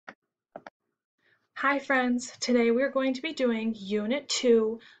Hi friends, today we are going to be doing Unit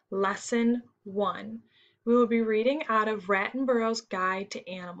 2, Lesson 1. We will be reading out of Rattenborough's Guide to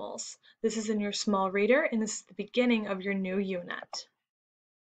Animals. This is in your small reader and this is the beginning of your new unit.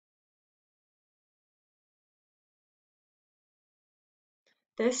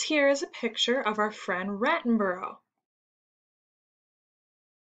 This here is a picture of our friend Rattenborough.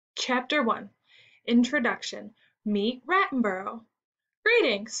 Chapter 1, Introduction. Meet Rattenborough.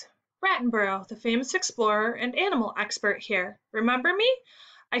 Greetings! Rattenborough, the famous explorer and animal expert here. Remember me?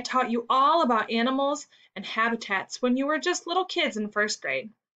 I taught you all about animals and habitats when you were just little kids in first grade.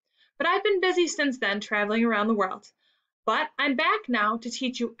 But I've been busy since then traveling around the world. But I'm back now to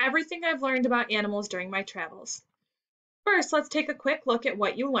teach you everything I've learned about animals during my travels. First, let's take a quick look at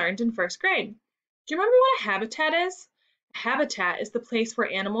what you learned in first grade. Do you remember what a habitat is? A habitat is the place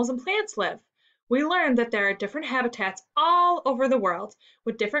where animals and plants live. We learned that there are different habitats all over the world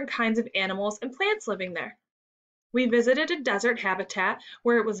with different kinds of animals and plants living there. We visited a desert habitat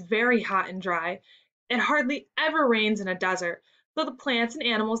where it was very hot and dry. It hardly ever rains in a desert, so the plants and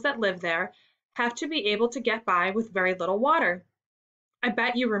animals that live there have to be able to get by with very little water. I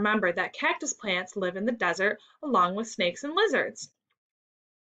bet you remember that cactus plants live in the desert along with snakes and lizards.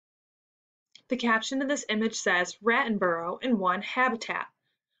 The caption to this image says Rattenborough in one habitat.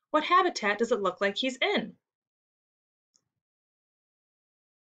 What habitat does it look like he's in?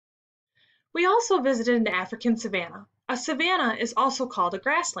 We also visited an African savanna. A savanna is also called a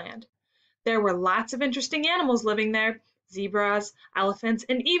grassland. There were lots of interesting animals living there, zebras, elephants,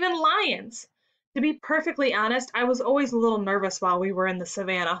 and even lions. To be perfectly honest, I was always a little nervous while we were in the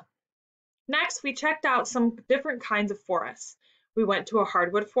savanna. Next, we checked out some different kinds of forests. We went to a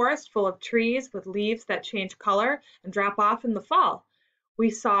hardwood forest full of trees with leaves that change color and drop off in the fall. We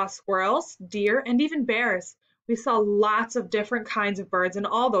saw squirrels, deer, and even bears. We saw lots of different kinds of birds in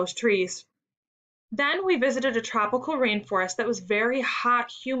all those trees. Then we visited a tropical rainforest that was very hot,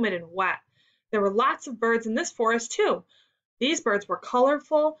 humid, and wet. There were lots of birds in this forest too. These birds were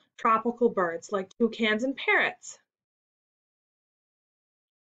colorful, tropical birds like toucans and parrots.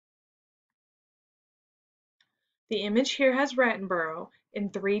 The image here has Rattenborough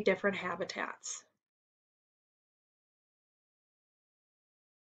in 3 different habitats.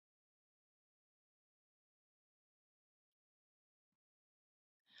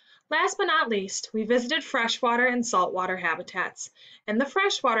 Last but not least, we visited freshwater and saltwater habitats. In the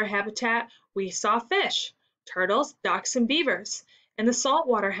freshwater habitat, we saw fish, turtles, ducks, and beavers. In the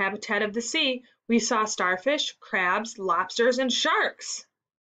saltwater habitat of the sea, we saw starfish, crabs, lobsters, and sharks.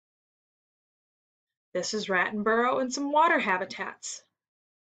 This is Rattenborough in some water habitats.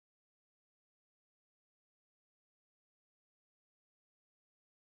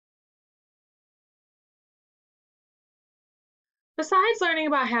 Besides learning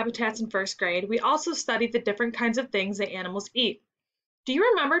about habitats in first grade, we also studied the different kinds of things that animals eat. Do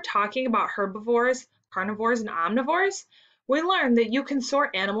you remember talking about herbivores, carnivores, and omnivores? We learned that you can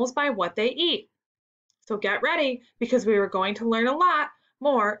sort animals by what they eat. So get ready because we are going to learn a lot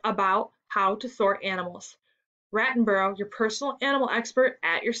more about how to sort animals. Rattenborough, your personal animal expert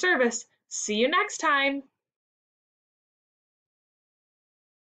at your service. See you next time.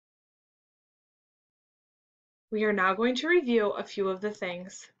 We are now going to review a few of the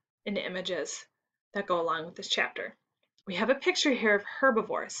things in images that go along with this chapter. We have a picture here of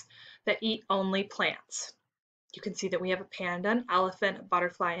herbivores that eat only plants. You can see that we have a panda, an elephant, a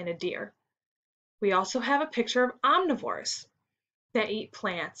butterfly, and a deer. We also have a picture of omnivores that eat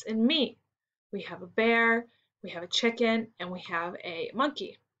plants and meat. We have a bear, we have a chicken, and we have a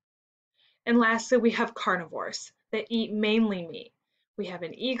monkey. And lastly, we have carnivores that eat mainly meat. We have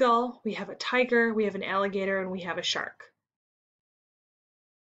an eagle, we have a tiger, we have an alligator, and we have a shark.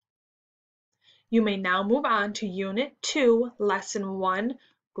 You may now move on to Unit 2, Lesson 1,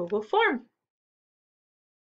 Google Form.